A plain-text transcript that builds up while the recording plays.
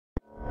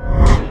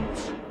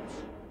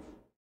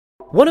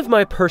One of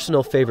my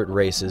personal favorite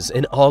races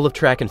in all of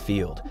track and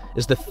field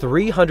is the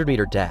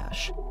 300-meter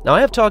dash. Now,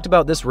 I have talked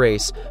about this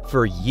race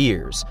for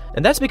years,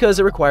 and that's because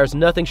it requires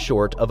nothing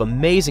short of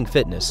amazing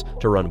fitness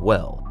to run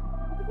well.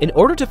 In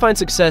order to find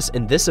success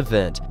in this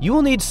event, you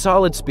will need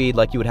solid speed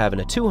like you would have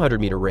in a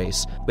 200-meter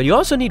race, but you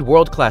also need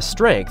world-class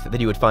strength that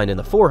you would find in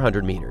the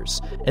 400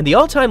 meters. And the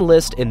all-time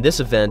list in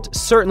this event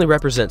certainly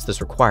represents this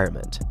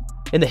requirement.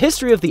 In the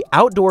history of the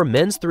outdoor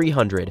men's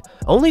 300,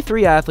 only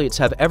 3 athletes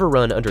have ever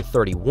run under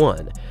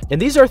 31, and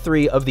these are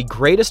 3 of the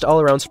greatest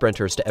all-around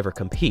sprinters to ever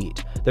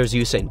compete. There's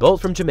Usain Bolt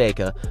from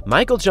Jamaica,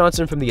 Michael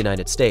Johnson from the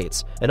United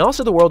States, and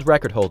also the world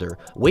record holder,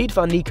 Wade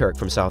van Niekerk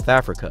from South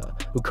Africa,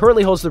 who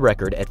currently holds the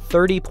record at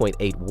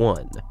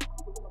 30.81.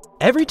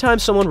 Every time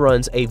someone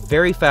runs a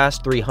very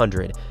fast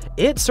 300,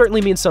 it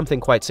certainly means something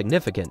quite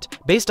significant,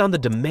 based on the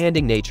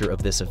demanding nature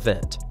of this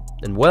event.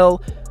 And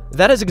well,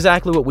 that is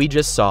exactly what we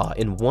just saw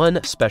in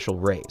one special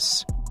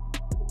race.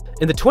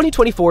 In the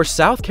 2024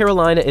 South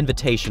Carolina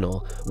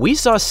Invitational, we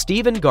saw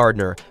Stephen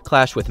Gardiner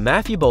clash with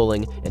Matthew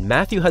Boling and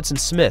Matthew Hudson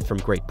Smith from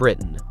Great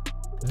Britain.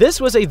 This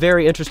was a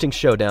very interesting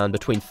showdown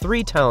between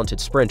 3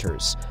 talented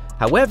sprinters.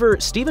 However,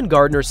 Stephen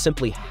Gardiner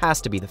simply has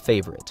to be the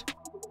favorite.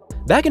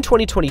 Back in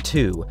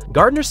 2022,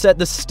 Gardiner set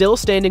the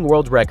still-standing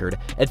world record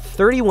at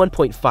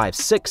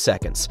 31.56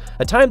 seconds,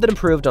 a time that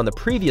improved on the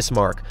previous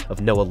mark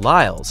of Noah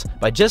Lyles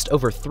by just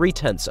over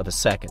 0.3 of a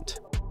second.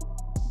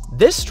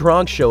 This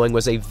strong showing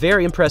was a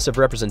very impressive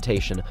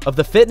representation of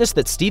the fitness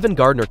that Stephen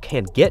Gardiner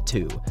can get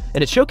to,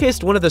 and it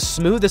showcased one of the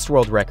smoothest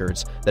world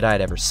records that I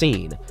had ever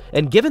seen.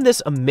 And given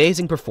this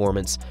amazing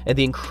performance and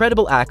the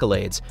incredible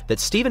accolades that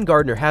Stephen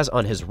Gardiner has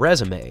on his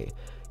resume,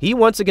 he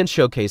once again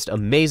showcased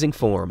amazing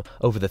form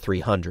over the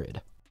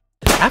 300.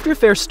 After a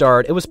fair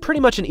start, it was pretty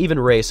much an even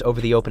race over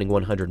the opening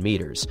 100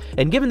 meters,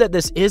 and given that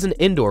this is an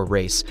indoor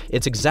race,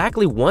 it's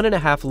exactly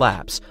 1.5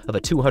 laps of a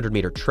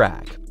 200-meter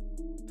track.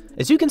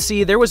 As you can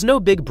see, there was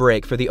no big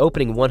break for the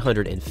opening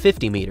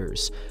 150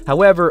 meters.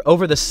 However,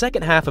 over the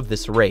second half of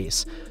this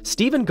race,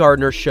 Stephen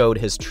Gardiner showed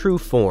his true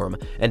form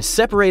and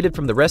separated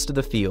from the rest of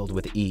the field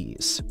with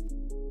ease.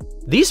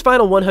 These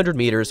final 100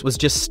 meters was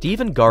just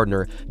Stephen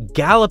Gardiner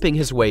galloping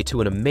his way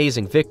to an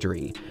amazing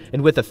victory,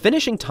 and with a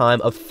finishing time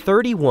of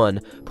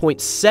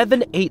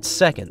 31.78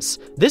 seconds,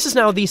 this is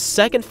now the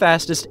second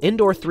fastest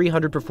indoor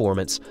 300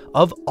 performance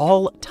of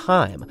all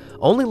time,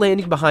 only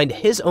landing behind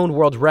his own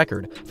world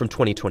record from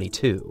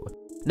 2022.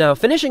 Now,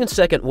 finishing in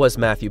second was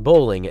Matthew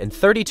Boling in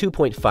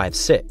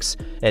 32.56,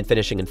 and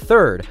finishing in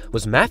third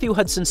was Matthew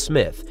Hudson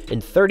Smith in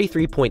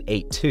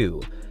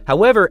 33.82.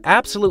 However,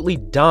 absolutely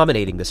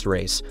dominating this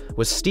race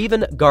was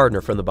Stephen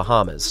Gardiner from the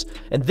Bahamas,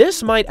 and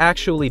this might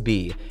actually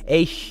be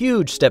a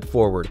huge step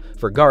forward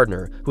for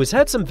Gardiner, who has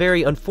had some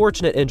very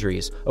unfortunate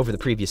injuries over the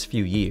previous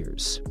few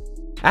years.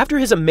 After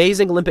his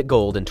amazing Olympic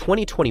gold in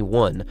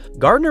 2021,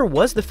 Gardiner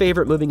was the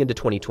favorite moving into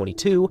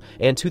 2022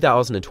 and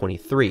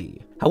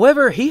 2023.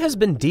 However, he has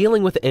been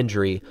dealing with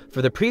injury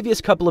for the previous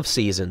couple of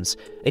seasons,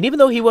 and even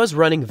though he was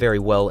running very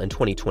well in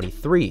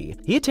 2023,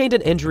 he attained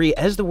an injury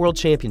as the World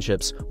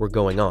Championships were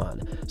going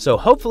on. So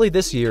hopefully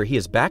this year he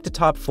is back to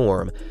top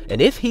form,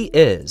 and if he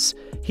is,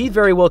 he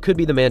very well could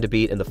be the man to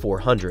beat in the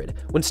 400.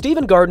 When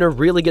Stephen Gardiner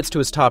really gets to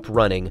his top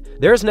running,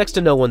 there is next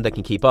to no one that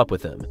can keep up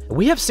with him.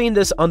 We have seen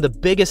this on the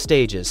biggest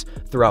stages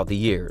throughout the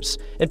years,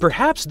 and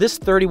perhaps this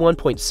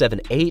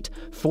 31.78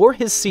 for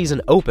his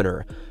season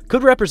opener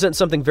could represent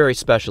something very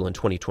special in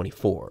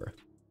 2024.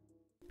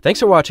 Thanks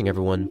for watching,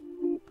 everyone,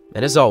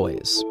 and as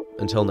always,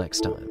 until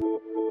next time.